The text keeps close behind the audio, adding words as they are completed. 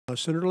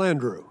Senator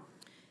Landrieu.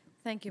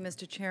 Thank you,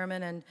 Mr.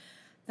 Chairman, and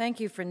thank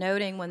you for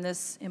noting when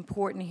this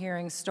important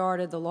hearing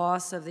started the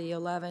loss of the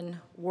 11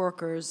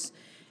 workers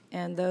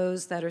and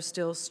those that are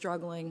still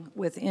struggling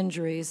with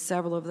injuries.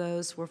 Several of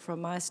those were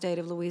from my state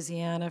of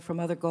Louisiana, from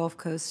other Gulf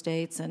Coast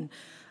states, and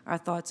our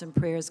thoughts and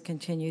prayers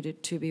continue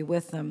to be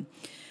with them.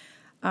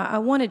 I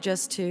wanted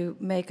just to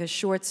make a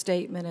short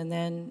statement and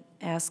then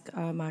ask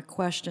my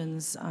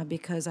questions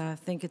because I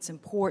think it's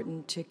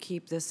important to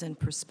keep this in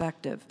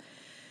perspective.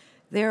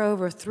 There are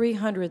over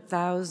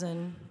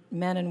 300,000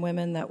 men and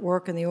women that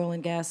work in the oil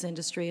and gas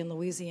industry in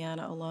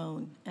Louisiana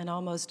alone, and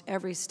almost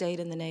every state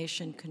in the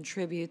nation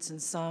contributes in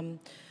some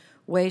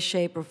way,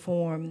 shape, or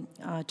form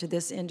to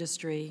this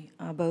industry,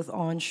 both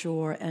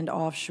onshore and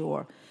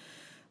offshore.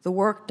 The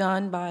work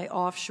done by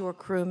offshore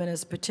crewmen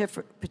is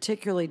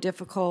particularly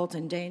difficult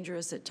and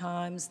dangerous at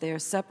times. They are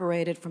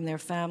separated from their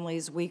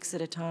families weeks at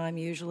a time,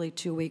 usually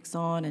 2 weeks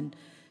on and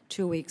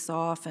 2 weeks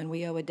off, and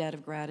we owe a debt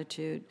of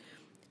gratitude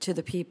to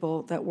the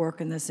people that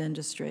work in this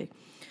industry.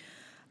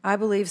 I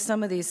believe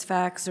some of these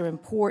facts are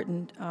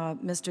important.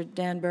 Mr.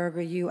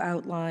 Danberger, you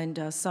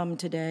outlined some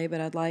today, but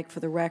I'd like for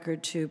the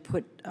record to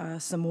put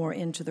some more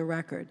into the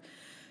record.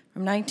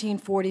 From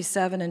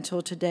 1947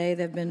 until today,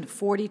 there have been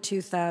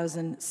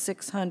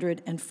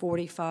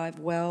 42,645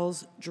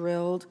 wells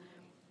drilled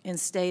in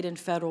state and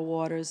federal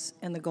waters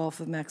in the Gulf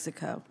of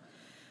Mexico.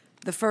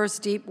 The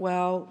first deep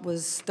well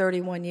was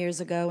 31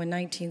 years ago in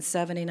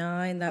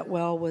 1979. That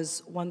well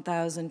was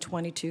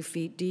 1,022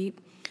 feet deep.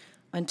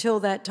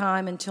 Until that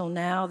time, until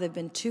now, there have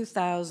been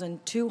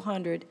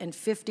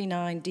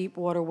 2,259 deep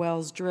water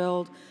wells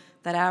drilled.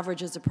 That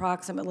averages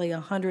approximately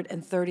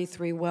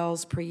 133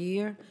 wells per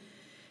year.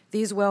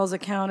 These wells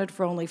accounted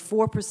for only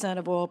 4%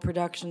 of oil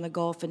production in the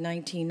Gulf in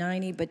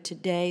 1990, but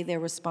today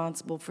they're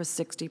responsible for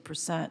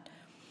 60%.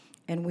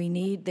 And we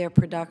need their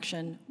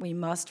production. We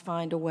must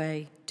find a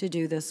way to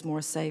do this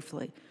more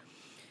safely.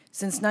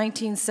 Since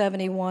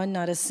 1971,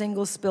 not a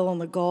single spill in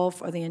the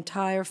Gulf or the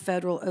entire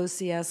federal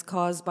OCS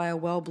caused by a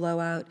well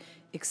blowout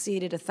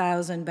exceeded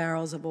 1,000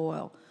 barrels of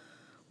oil.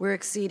 We're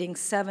exceeding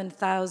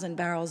 7,000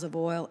 barrels of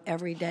oil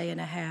every day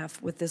and a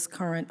half with this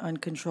current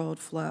uncontrolled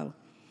flow.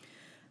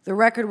 The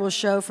record will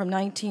show from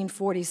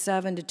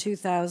 1947 to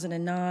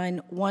 2009,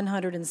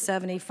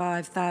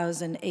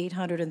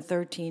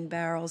 175,813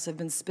 barrels have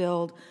been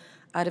spilled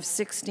out of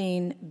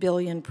 16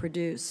 billion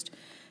produced.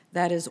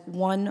 That is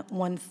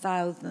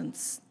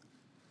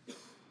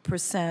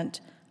 1/1,000%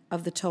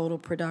 of the total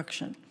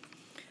production.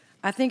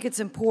 I think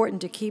it's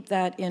important to keep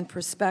that in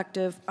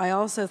perspective. I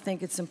also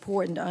think it's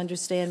important to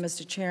understand,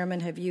 Mr. Chairman,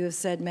 you have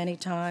said many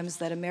times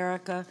that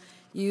America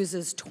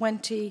uses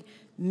 20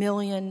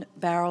 million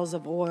barrels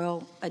of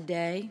oil a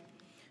day.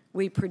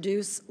 We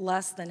produce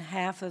less than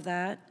half of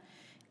that.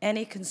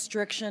 Any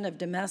constriction of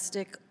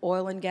domestic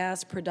oil and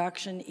gas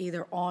production,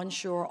 either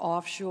onshore or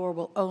offshore,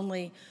 will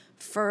only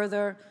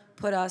further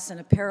put us in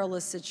a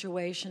perilous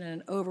situation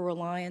and an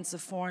over-reliance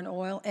of foreign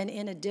oil, and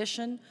in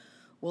addition,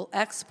 will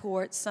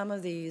export some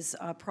of these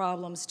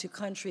problems to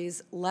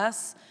countries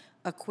less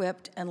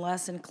equipped and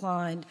less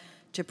inclined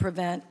to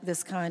prevent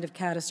this kind of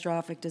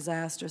catastrophic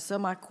disaster. So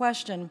my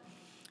question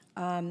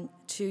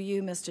to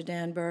you, Mr.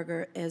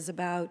 Danberger, is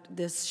about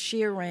this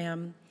shear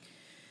ram.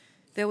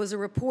 There was a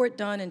report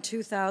done in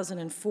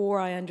 2004,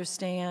 I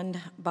understand,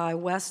 by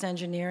West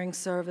Engineering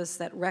Service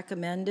that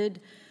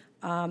recommended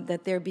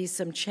that there be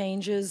some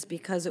changes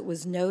because it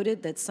was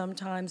noted that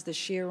sometimes the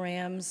shear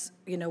rams,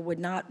 would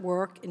not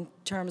work in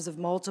terms of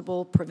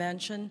multiple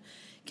prevention.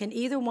 Can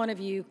either one of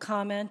you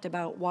comment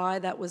about why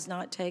that was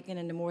not taken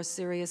into more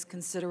serious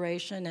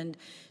consideration, and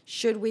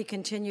should we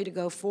continue to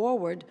go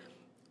forward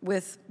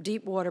with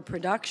deep water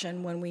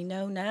production when we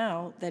know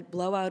now that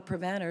blowout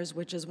preventers,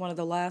 which is one of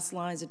the last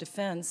lines of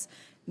defense,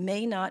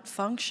 may not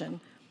function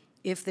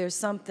if there's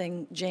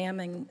something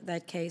jamming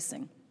that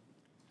casing?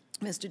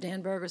 Mr.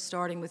 Danberger,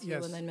 starting with you,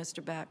 and then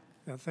Mr. Beck.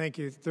 Thank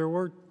you. There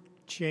were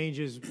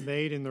changes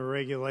made in the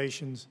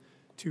regulations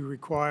to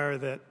require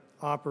that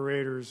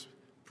operators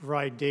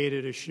provide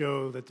data to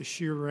show that the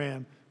shear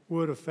ram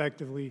would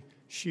effectively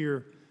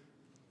shear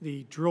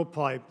the drill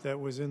pipe that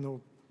was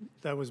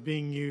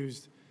being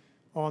used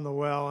on the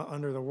well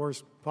under the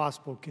worst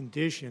possible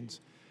conditions.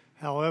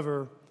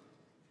 However,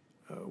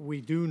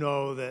 we do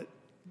know that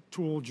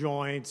tool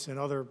joints and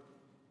other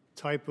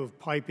type of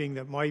piping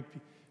that might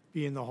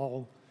be in the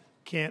hull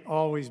can't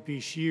always be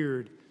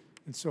sheared.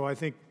 And so I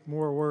think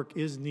more work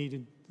is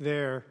needed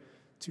there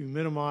to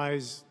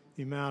minimize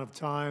the amount of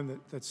time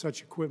that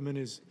such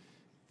equipment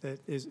that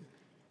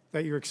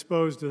you're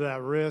exposed to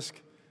that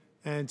risk,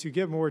 and to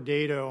get more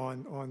data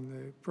on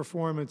the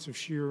performance of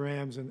shear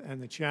rams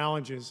and the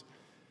challenges.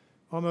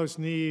 Almost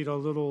need a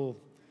little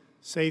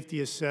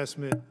safety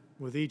assessment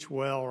with each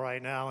well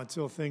right now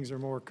until things are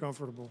more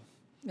comfortable.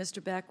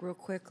 Mr. Beck, real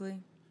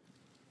quickly.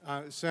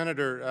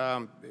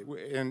 Senator,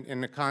 in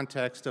the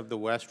context of the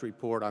West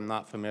report, I'm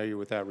not familiar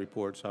with that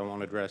report, so I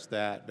won't address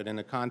that. But in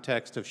the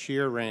context of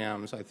shear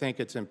rams, I think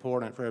it's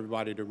important for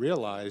everybody to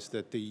realize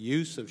that the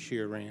use of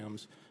shear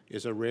rams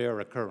is a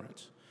rare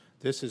occurrence.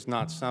 This is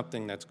not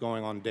something that's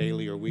going on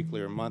daily or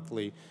weekly or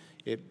monthly.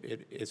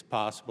 It's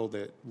possible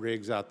that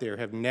rigs out there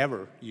have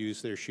never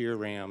used their shear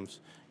rams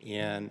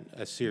in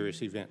a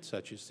serious event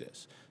such as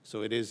this.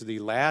 So it is the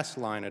last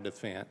line of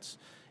defense.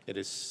 It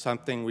is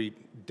something we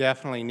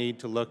definitely need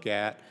to look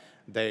at.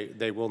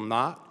 They will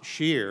not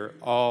shear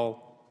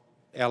all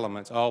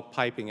elements, all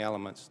piping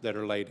elements that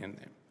are laid in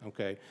them,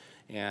 okay?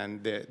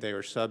 And they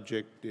are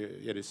subject,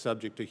 it is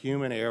subject to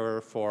human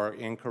error for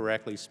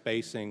incorrectly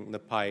spacing the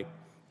pipe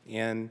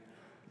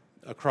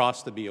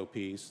across the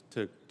BOPs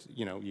to,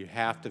 you know, you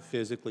have to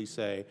physically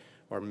say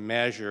or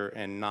measure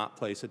and not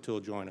place a tool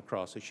joint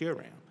across a shear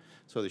ram.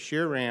 So the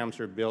shear rams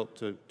are built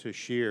to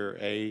shear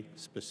a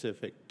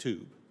specific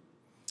tube,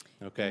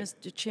 okay?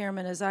 Mr.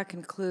 Chairman, as I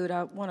conclude,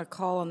 I want to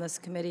call on this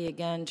committee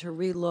again to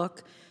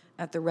relook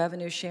at the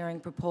revenue sharing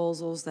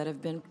proposals that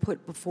have been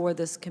put before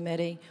this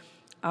committee.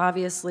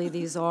 Obviously,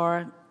 these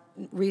are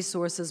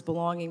resources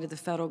belonging to the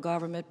federal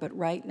government, but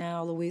right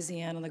now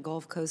Louisiana and the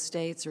Gulf Coast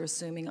states are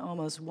assuming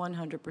almost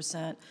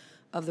 100%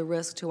 of the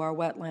risk to our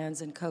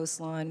wetlands and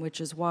coastline,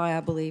 which is why I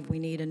believe we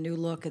need a new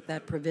look at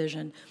that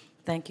provision.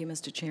 Thank you,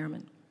 Mr.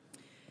 Chairman.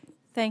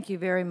 Thank you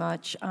very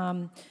much.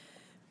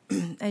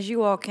 As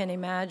you all can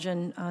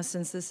imagine,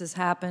 since this has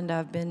happened,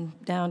 I've been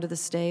down to the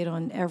state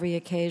on every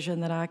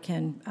occasion that I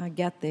can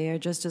get there.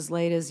 Just as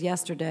late as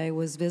yesterday,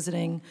 was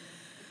visiting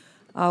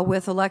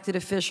with elected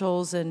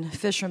officials and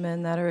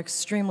fishermen that are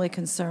extremely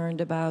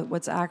concerned about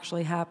what's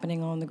actually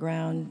happening on the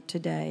ground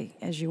today,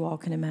 as you all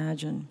can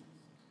imagine.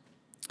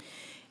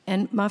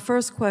 And my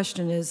first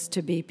question is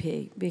to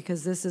BP,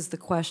 because this is the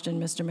question,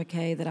 Mr.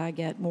 McKay, that I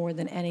get more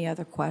than any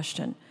other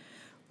question.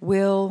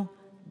 Will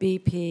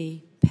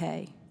BP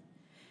pay?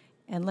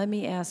 And let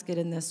me ask it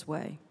in this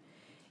way.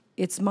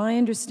 It's my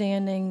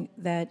understanding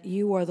that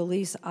you are the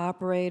lease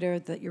operator,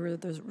 that you're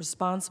the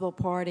responsible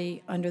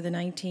party under the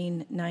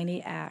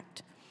 1990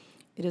 Act.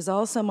 It is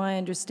also my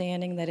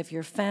understanding that if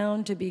you're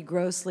found to be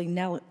grossly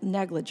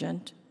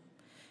negligent,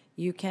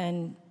 you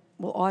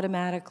will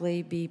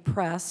automatically be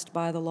pressed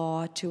by the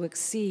law to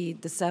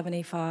exceed the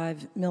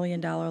 $75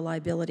 million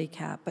liability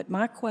cap. But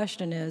my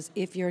question is,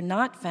 if you're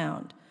not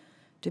found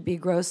to be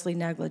grossly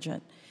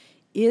negligent,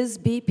 is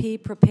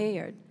BP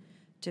prepared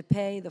to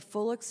pay the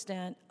full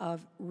extent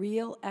of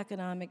real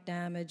economic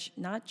damage,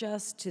 not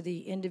just to the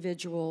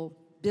individual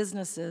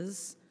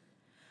businesses,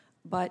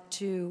 but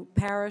to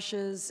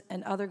parishes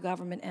and other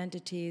government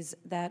entities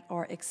that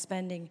are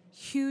expending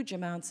huge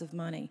amounts of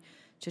money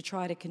to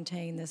try to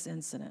contain this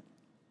incident?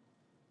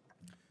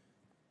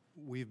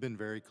 We've been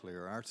very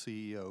clear. Our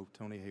CEO,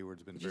 Tony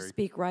Hayward's been Could you very...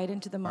 speak right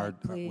into the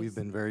mic, please? We've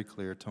been very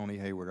clear. Tony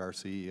Hayward, our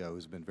CEO,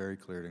 has been very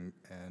clear,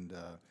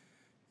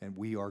 and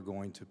we are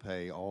going to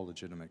pay all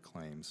legitimate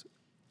claims.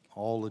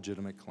 All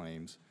legitimate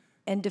claims.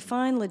 And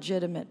define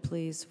legitimate,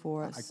 please,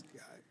 for us.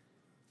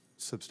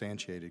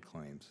 Substantiated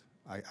claims.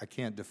 I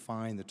can't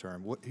define the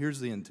term. Here's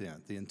the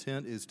intent. The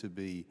intent is to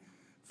be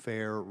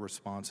fair,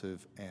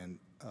 responsive, and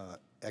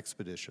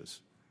expeditious.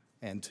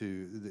 And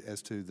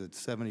as to the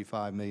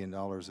 $75 million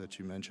that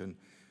you mentioned,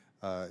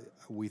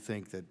 we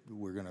think that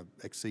we're going to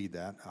exceed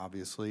that,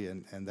 obviously,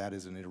 and that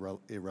is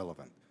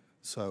irrelevant.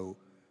 So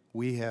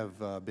we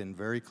have been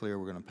very clear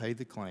we're going to pay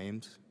the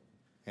claims,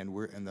 and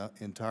the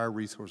entire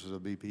resources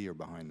of BP are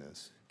behind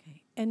this.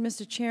 Okay. And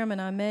Mr. Chairman,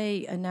 I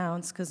may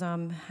announce, because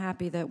I'm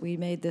happy that we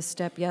made this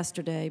step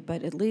yesterday,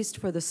 but at least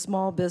for the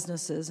small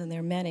businesses, and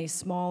there are many,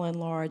 small and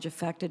large,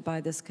 affected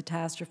by this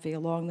catastrophe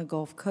along the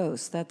Gulf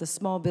Coast, that the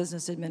Small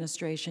Business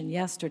Administration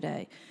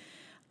yesterday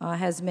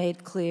has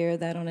made clear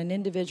that on an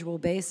individual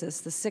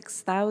basis, the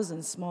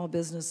 6,000 small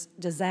business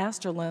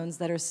disaster loans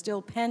that are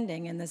still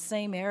pending in the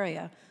same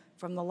area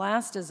from the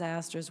last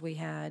disasters we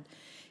had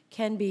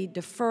can be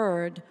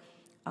deferred,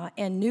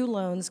 and new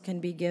loans can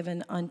be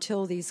given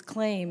until these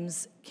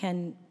claims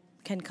can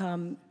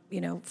come,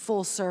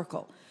 full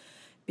circle.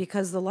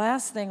 Because the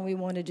last thing we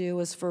want to do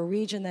is for a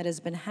region that has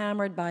been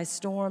hammered by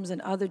storms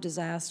and other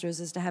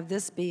disasters is to have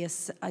this be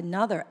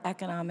another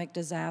economic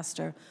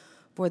disaster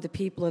for the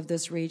people of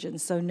this region.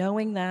 So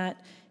knowing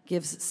that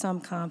gives some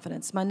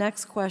confidence. My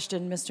next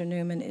question, Mr.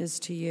 Newman, is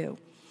to you.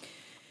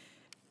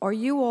 Are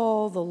you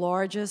all the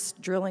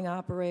largest drilling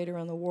operator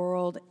in the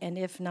world? And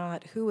if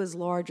not, who is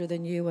larger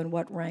than you, and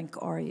what rank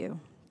are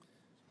you?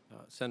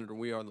 Senator,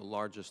 we are the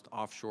largest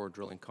offshore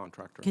drilling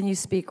contractor. Can you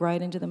speak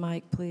right into the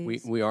mic,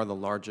 please? We are the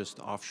largest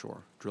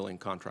offshore drilling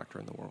contractor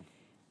in the world.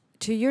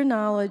 To your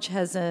knowledge,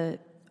 has a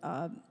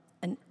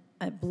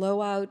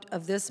blowout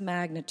of this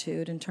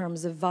magnitude in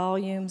terms of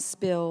volume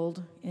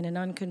spilled in an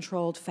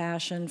uncontrolled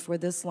fashion for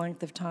this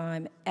length of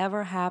time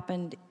ever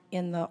happened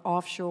in the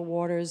offshore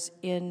waters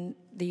in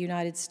the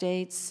United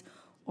States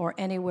or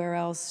anywhere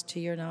else to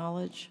your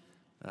knowledge?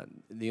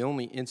 The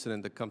only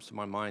incident that comes to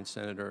my mind,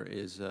 Senator,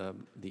 is the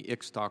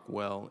Ixtoc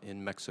well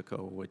in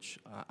Mexico, which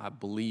I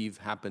believe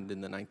happened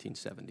in the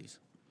 1970s.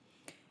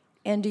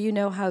 And do you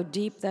know how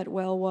deep that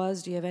well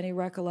was? Do you have any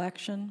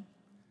recollection?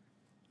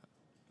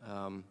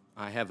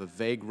 I have a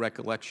vague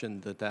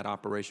recollection that that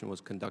operation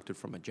was conducted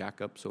from a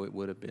jackup, so it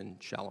would have been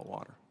shallow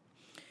water.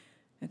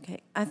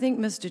 Okay. I think,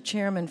 Mr.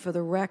 Chairman, for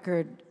the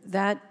record,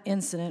 that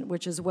incident,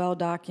 which is well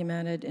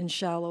documented in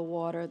shallow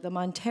water, the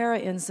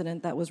Montera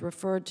incident that was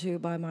referred to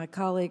by my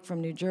colleague from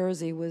New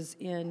Jersey was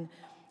in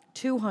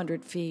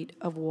 200 feet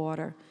of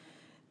water.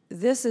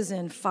 This is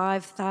in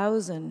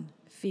 5,000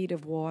 feet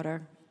of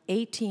water,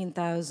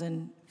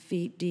 18,000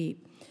 feet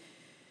deep.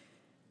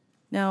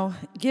 Now,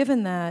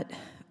 given that,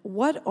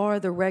 what are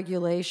the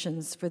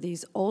regulations for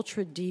these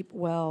ultra-deep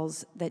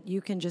wells that you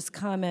can just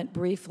comment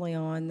briefly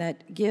on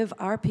that give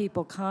our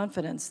people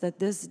confidence that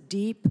this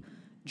deep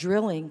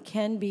drilling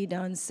can be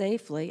done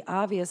safely?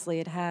 Obviously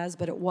it has,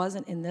 but it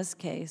wasn't in this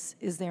case.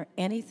 Is there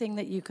anything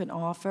that you can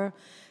offer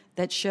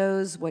that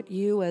shows what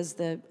you, as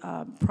the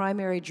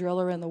primary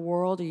driller in the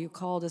world, are you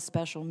called to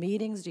special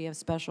meetings? Do you have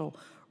special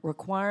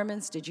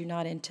requirements? Did you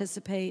not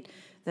anticipate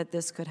that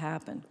this could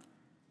happen?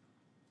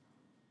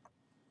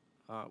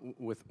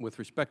 With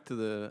respect to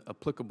the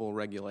applicable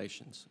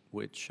regulations,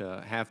 which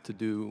have to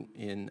do,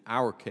 in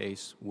our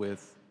case,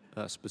 with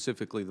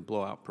specifically the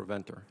blowout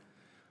preventer,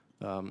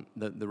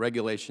 the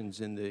regulations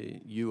in the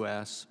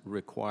U.S.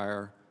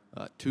 require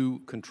 2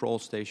 control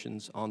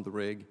stations on the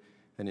rig,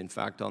 and in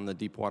fact on the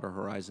Deepwater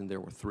Horizon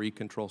there were 3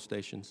 control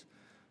stations.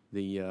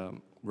 The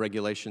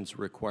regulations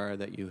require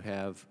that you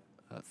have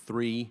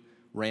 3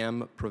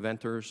 ram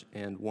preventers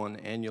and 1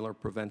 annular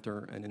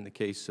preventer, and in the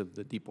case of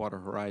the Deepwater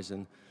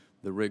Horizon,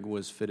 the rig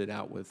was fitted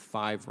out with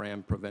 5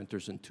 ram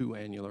preventers and 2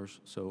 annulars,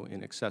 so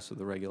in excess of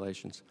the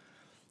regulations.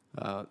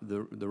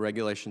 The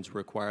regulations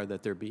require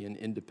that there be an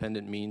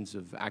independent means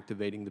of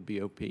activating the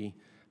BOP,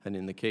 and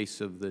in the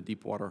case of the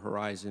Deepwater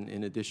Horizon,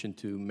 in addition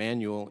to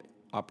manual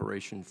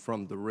operation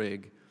from the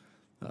rig,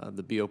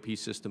 the BOP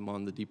system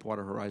on the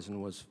Deepwater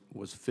Horizon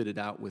was fitted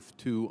out with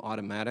 2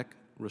 automatic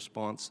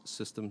response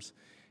systems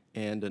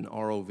and an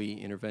ROV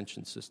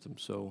intervention system.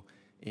 So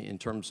in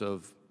terms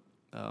of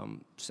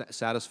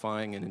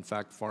satisfying and, in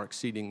fact, far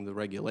exceeding the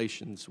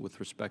regulations with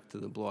respect to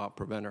the blowout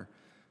preventer,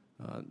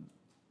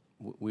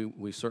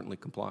 we certainly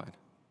complied.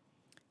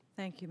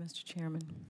 Thank you, Mr. Chairman.